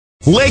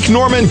Lake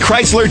Norman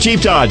Chrysler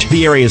Jeep Dodge,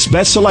 the area's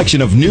best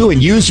selection of new and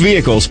used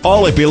vehicles,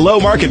 all at below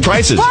market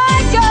prices.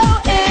 Why go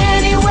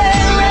anywhere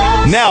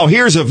else? Now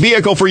here's a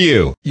vehicle for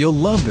you. You'll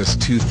love this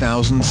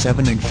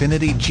 2007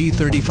 INFINITI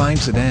G35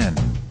 Sedan.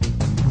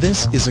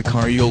 This is a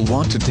car you'll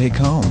want to take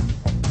home.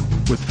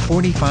 With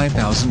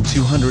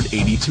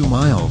 45,282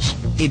 miles,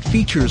 it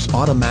features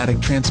automatic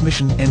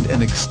transmission and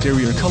an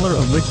exterior color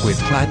of liquid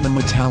platinum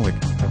metallic.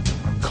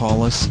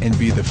 Call us and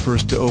be the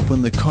first to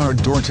open the car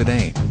door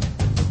today.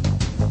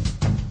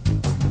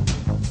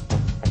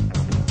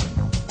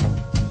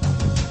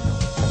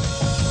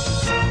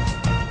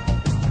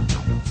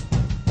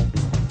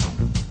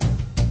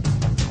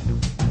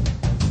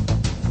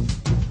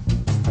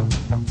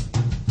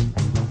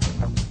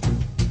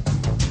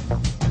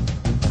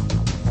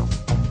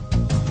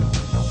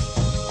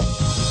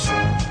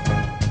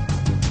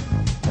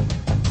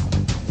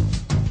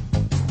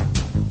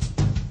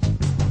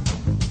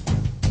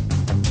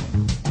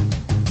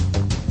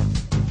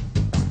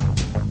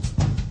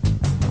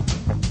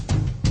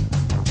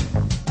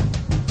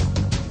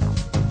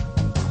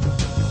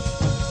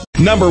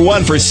 Number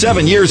 1 for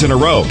 7 years in a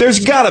row.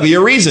 There's gotta be a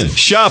reason.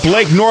 Shop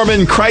Lake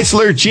Norman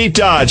Chrysler Jeep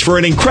Dodge for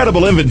an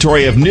incredible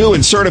inventory of new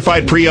and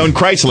certified pre-owned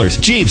Chryslers,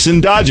 Jeeps,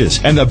 and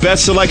Dodges, and the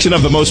best selection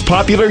of the most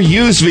popular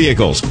used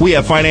vehicles. We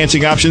have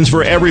financing options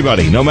for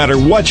everybody, no matter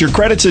what your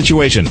credit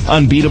situation.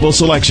 Unbeatable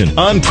selection,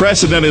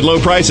 unprecedented low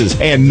prices,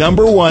 and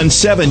number 1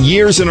 7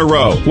 years in a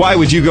row. Why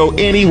would you go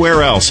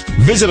anywhere else?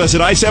 Visit us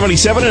at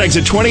I-77 and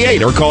exit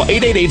 28 or call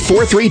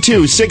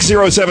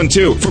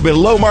 888-432-6072 for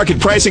below market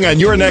pricing on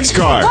your next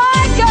car.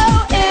 Why go